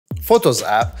Photos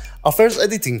app offers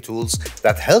editing tools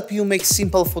that help you make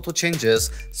simple photo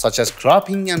changes such as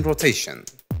cropping and rotation.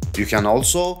 You can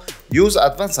also use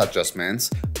advanced adjustments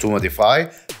to modify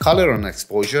color and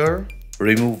exposure,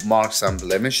 remove marks and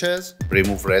blemishes,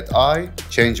 remove red eye,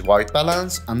 change white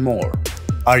balance, and more.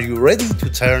 Are you ready to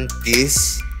turn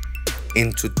this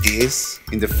into this?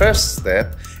 In the first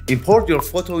step, import your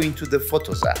photo into the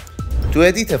Photos app. To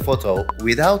edit a photo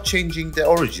without changing the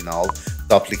original,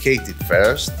 duplicate it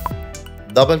first,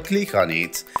 double-click on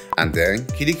it, and then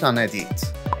click on Edit.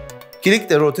 Click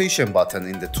the rotation button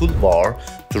in the toolbar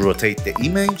to rotate the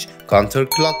image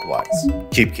counterclockwise.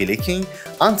 Keep clicking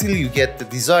until you get the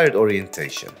desired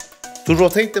orientation. To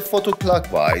rotate the photo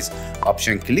clockwise,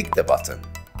 click the button.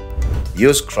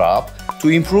 Use crop to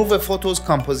improve a photo's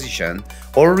composition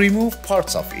or remove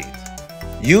parts of it.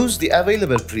 Use the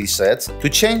available presets to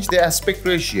change the aspect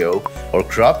ratio or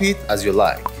crop it as you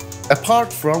like.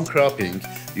 Apart from cropping,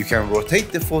 you can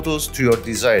rotate the photos to your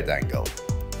desired angle.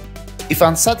 If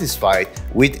unsatisfied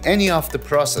with any of the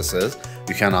processes,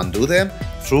 you can undo them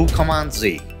through Command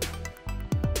Z.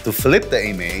 To flip the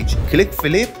image, click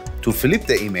Flip to flip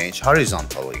the image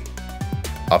horizontally.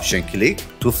 Click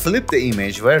to flip the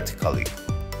image vertically.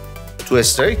 To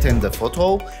straighten the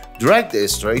photo, drag the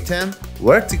straighten,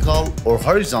 vertical or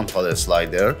horizontal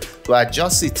slider to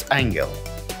adjust its angle.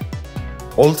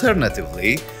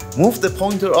 Alternatively, move the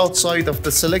pointer outside of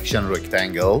the selection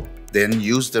rectangle, then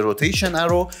use the rotation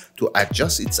arrow to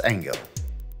adjust its angle.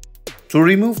 To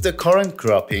remove the current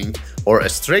cropping or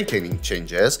straightening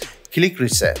changes, click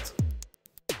Reset.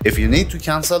 If you need to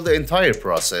cancel the entire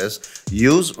process,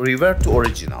 use Revert to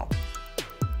Original.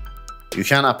 You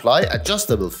can apply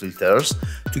adjustable filters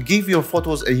to give your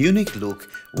photos a unique look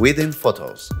within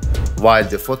Photos. While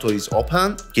the photo is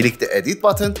open, click the Edit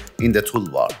button in the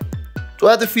toolbar. To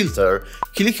add a filter,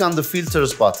 click on the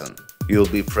Filters button. You'll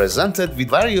be presented with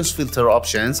various filter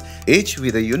options, each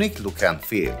with a unique look and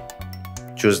feel.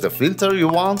 Choose the filter you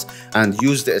want and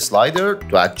use the slider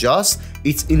to adjust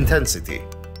its intensity.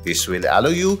 This will allow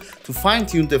you to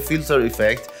fine-tune the filter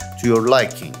effect to your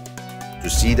liking. To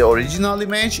see the original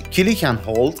image, click and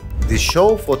hold the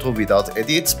Show Photo Without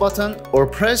Edits button or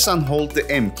press and hold the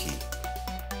M key.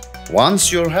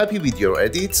 Once you're happy with your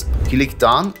edits, click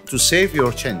Done to save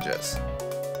your changes.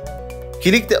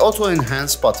 Click the Auto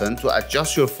Enhance button to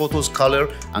adjust your photo's color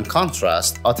and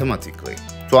contrast automatically.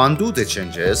 To undo the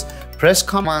changes, press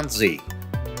Command Z.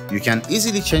 You can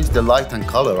easily change the light and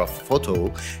color of a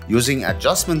photo using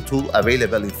adjustment tool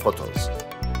available in Photos.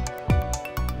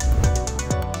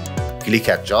 Click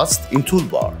Adjust in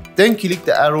toolbar. Then click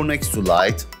the arrow next to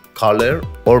Light, Color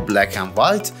or Black and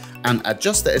White and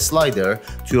adjust the slider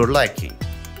to your liking.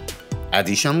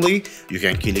 Additionally, you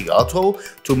can click Auto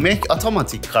to make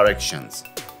automatic corrections.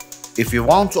 If you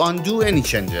want to undo any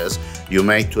changes you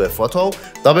made to a photo,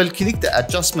 double-click the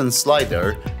adjustment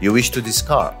slider you wish to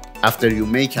discard. After you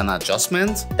make an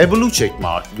adjustment, a blue check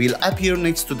mark will appear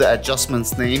next to the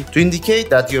adjustment's name to indicate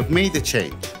that you have made a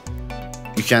change.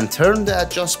 You can turn the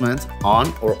adjustment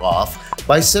on or off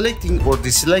by selecting or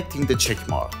deselecting the check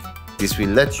mark. This will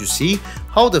let you see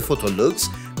how the photo looks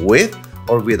with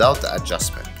or without the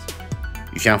adjustment.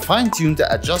 You can fine-tune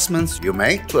the adjustments you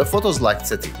make to a photo's light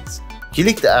settings.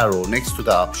 Click the arrow next to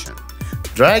the option.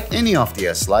 Drag any of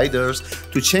the sliders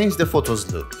to change the photo's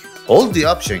look. Hold the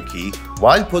Option key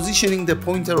while positioning the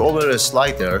pointer over a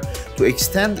slider to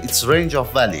extend its range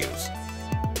of values.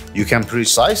 You can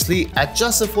precisely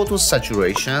adjust the photo's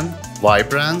saturation,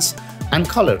 vibrance, and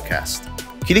color cast.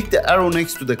 Click the arrow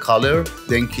next to the color,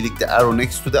 then click the arrow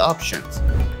next to the options.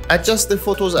 Adjust the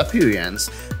photo's appearance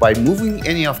by moving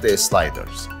any of the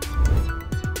sliders.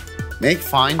 Make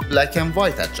fine black and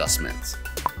white adjustments.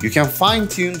 You can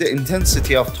fine-tune the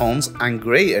intensity of tones and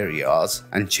gray areas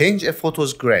and change a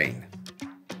photo's grain.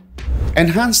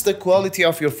 Enhance the quality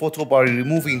of your photo by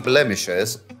removing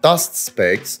blemishes, dust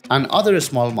specks, and other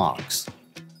small marks.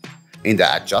 In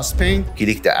the Adjust pane,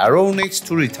 click the arrow next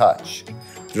to Retouch.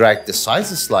 Drag the size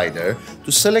slider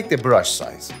to select the brush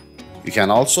size. You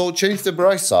can also change the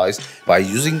brush size by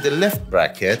using the left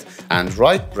bracket and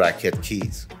right bracket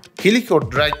keys. Click or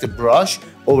drag the brush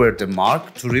over the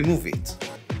mark to remove it.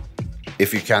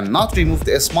 If you cannot remove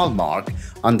the small mark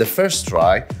on the first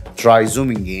try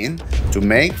zooming in to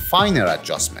make finer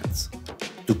adjustments.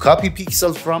 To copy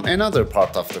pixels from another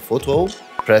part of the photo,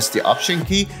 press the Option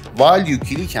key while you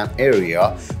click an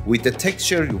area with the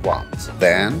texture you want.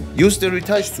 Then, use the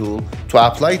Retouch tool to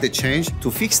apply the change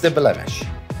to fix the blemish.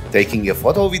 Taking a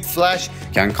photo with flash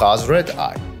can cause red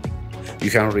eye.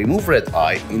 You can remove red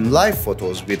eye in live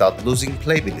photos without losing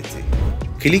playability.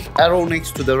 Click arrow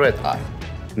next to the red eye.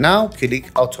 Now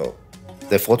click Auto.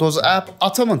 The Photos app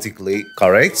automatically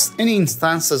corrects any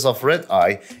instances of red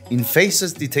eye in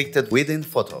faces detected within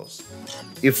Photos.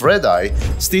 If red eye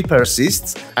still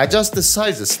persists, adjust the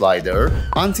size slider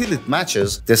until it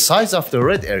matches the size of the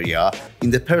red area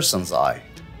in the person's eye.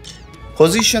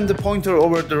 Position the pointer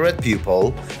over the red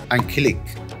pupil and click.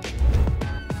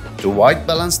 To white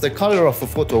balance the color of a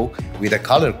photo with a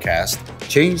color cast,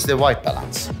 change the white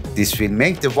balance. This will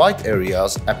make the white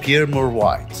areas appear more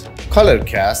white. Color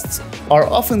casts are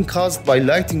often caused by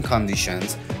lighting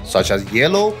conditions such as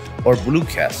yellow or blue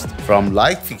cast from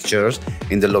light fixtures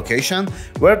in the location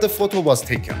where the photo was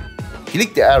taken.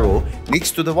 Click the arrow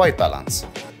next to the white balance.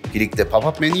 Click the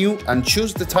pop-up menu and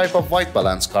choose the type of white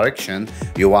balance correction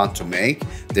you want to make,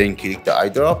 then click the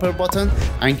eyedropper button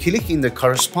and click in the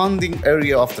corresponding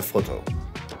area of the photo.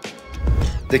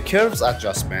 The curves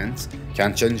adjustment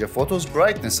can change a photo's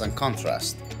brightness and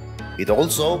contrast. It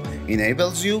also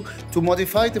enables you to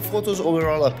modify the photo's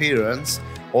overall appearance,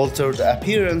 alter the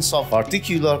appearance of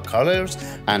particular colors,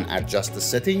 and adjust the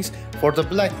settings for the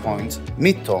black point,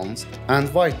 midtones,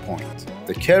 and white point.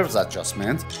 The curves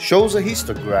adjustment shows a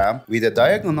histogram with a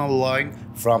diagonal line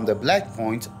from the black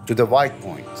point to the white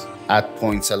point. Add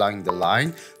points along the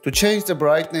line to change the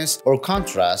brightness or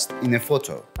contrast in a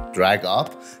photo. Drag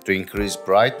up to increase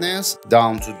brightness,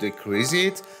 down to decrease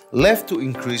it, left to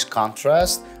increase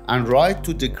contrast, and right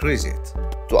to decrease it.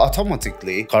 To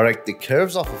automatically correct the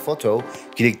curves of a photo,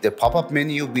 click the pop-up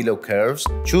menu below Curves,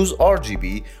 choose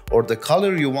RGB or the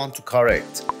color you want to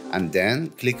correct, and then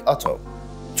click Auto.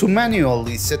 To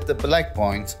manually set the black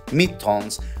point,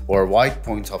 midtones, or white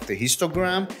point of the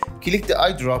histogram, click the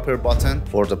eyedropper button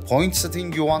for the point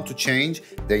setting you want to change,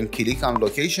 then click on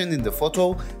location in the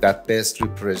photo that best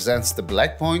represents the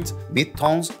black point,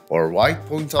 midtones, or white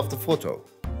point of the photo.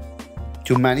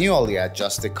 To manually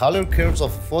adjust the color curves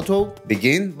of a photo,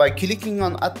 begin by clicking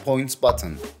on Add Points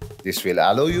button. This will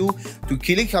allow you to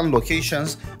click on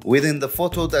locations within the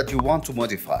photo that you want to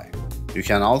modify. You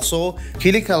can also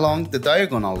click along the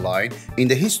diagonal line in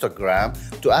the histogram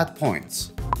to add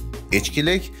points. Each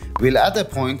click will add a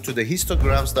point to the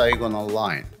histogram's diagonal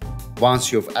line.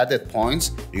 Once you've added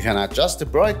points, you can adjust the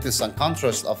brightness and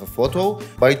contrast of a photo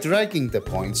by dragging the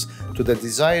points to the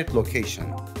desired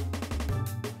location.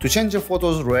 To change a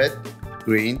photo's red,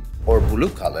 green, or blue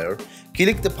color,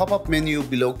 click the pop-up menu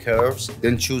below Curves,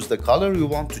 then choose the color you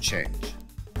want to change.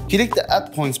 Click the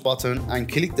Add Points button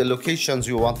and click the locations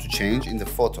you want to change in the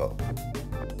photo.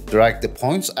 Drag the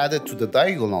points added to the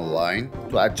diagonal line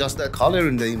to adjust the color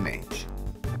in the image.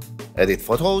 Edit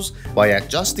photos by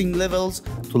adjusting levels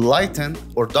to lighten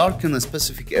or darken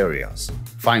specific areas.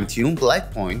 Fine-tune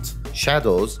black point,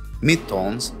 shadows,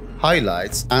 midtones,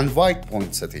 highlights, and white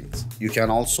point settings. You can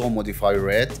also modify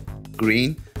red,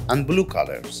 green, and blue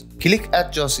colors. Click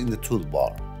Adjust in the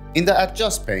toolbar. In the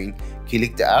Adjust pane,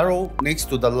 click the arrow next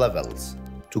to the Levels.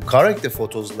 To correct the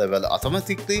photo's level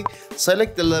automatically,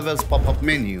 select the Levels pop-up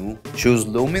menu, choose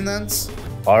Luminance,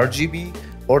 RGB,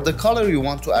 or the color you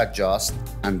want to adjust,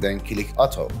 and then click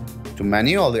Auto. To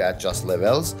manually adjust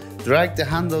levels, drag the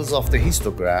handles of the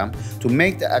histogram to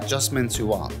make the adjustments you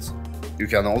want. You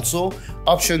can also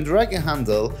option drag a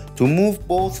handle to move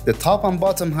both the top and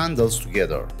bottom handles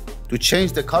together. To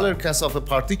change the color cast of a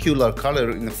particular color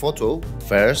in a photo,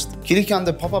 first, click on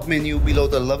the pop-up menu below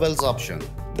the Levels option.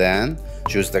 Then,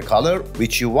 choose the color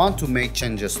which you want to make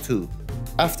changes to.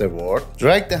 Afterward,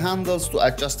 drag the handles to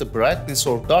adjust the brightness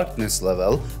or darkness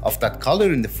level of that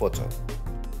color in the photo.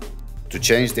 To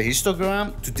change the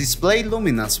histogram to display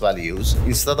luminance values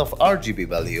instead of RGB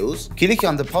values, click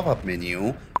on the pop-up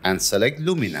menu and select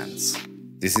Luminance.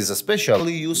 This is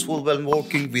especially useful when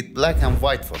working with black and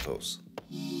white photos.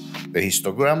 The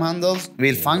histogram handles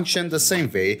will function the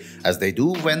same way as they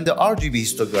do when the RGB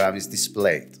histogram is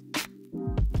displayed.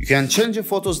 You can change a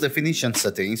photo's definition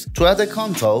settings to add a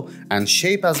contour and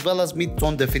shape as well as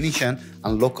mid-tone definition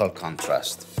and local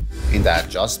contrast. In the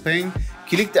Adjust pane,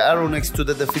 click the arrow next to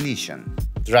the definition.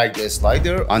 Drag the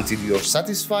slider until you're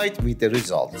satisfied with the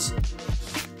results.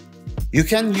 You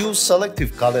can use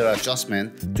selective color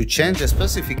adjustment to change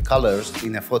specific colors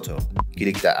in a photo.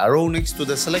 Click the arrow next to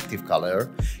the selective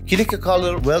color, click a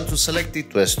color well to select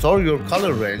it to store your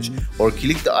color range, or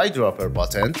click the eyedropper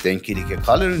button, then click a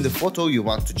color in the photo you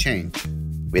want to change.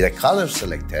 With a color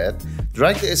selected,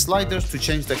 drag the sliders to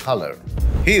change the color.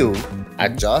 Hue,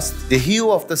 adjust the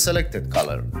hue of the selected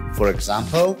color. For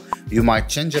example, you might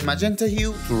change a magenta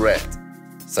hue to red.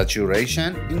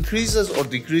 Saturation increases or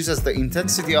decreases the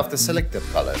intensity of the selected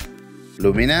color.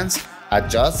 Luminance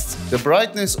adjusts the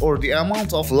brightness or the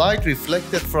amount of light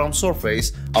reflected from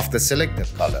surface of the selected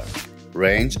color.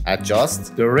 Range adjusts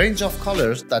the range of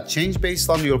colors that change based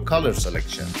on your color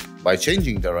selection. By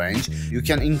changing the range, you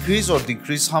can increase or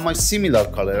decrease how much similar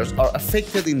colors are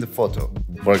affected in the photo.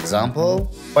 For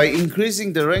example, by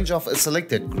increasing the range of a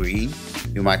selected green,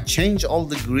 you might change all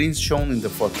the greens shown in the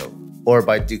photo. Or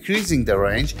by decreasing the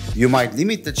range, you might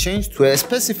limit the change to a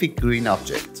specific green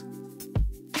object.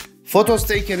 Photos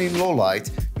taken in low light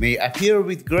may appear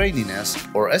with graininess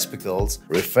or speckles,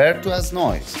 referred to as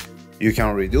noise. You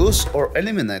can reduce or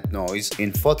eliminate noise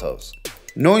in photos.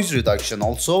 Noise reduction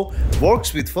also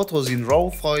works with photos in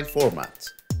RAW file format.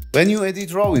 When you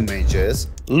edit RAW images,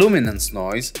 luminance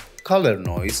noise, color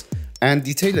noise, and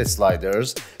detail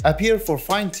sliders appear for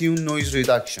fine-tuned noise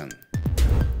reduction.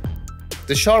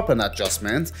 The Sharpen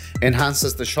adjustment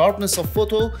enhances the sharpness of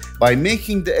photo by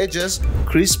making the edges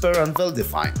crisper and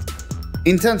well-defined.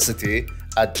 Intensity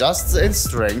adjusts the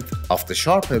strength of the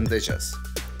sharpened edges.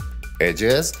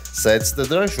 Edges sets the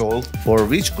threshold for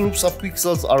which groups of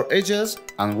pixels are edges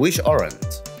and which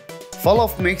aren't.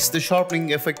 Fall-off makes the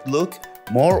sharpening effect look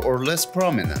more or less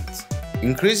prominent.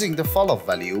 Increasing the fall-off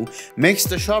value makes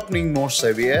the sharpening more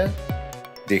severe.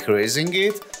 Decreasing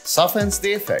it softens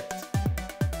the effect.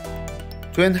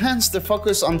 To enhance the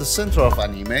focus on the center of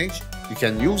an image, you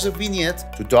can use a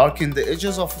vignette to darken the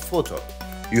edges of a photo.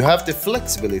 You have the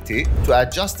flexibility to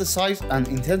adjust the size and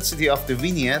intensity of the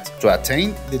vignette to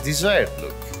attain the desired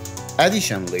look.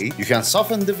 Additionally, you can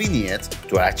soften the vignette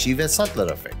to achieve a subtler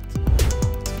effect.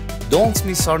 Don't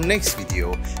miss our next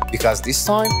video, because this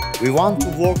time we want to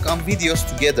work on videos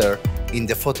together in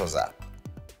the Photos app.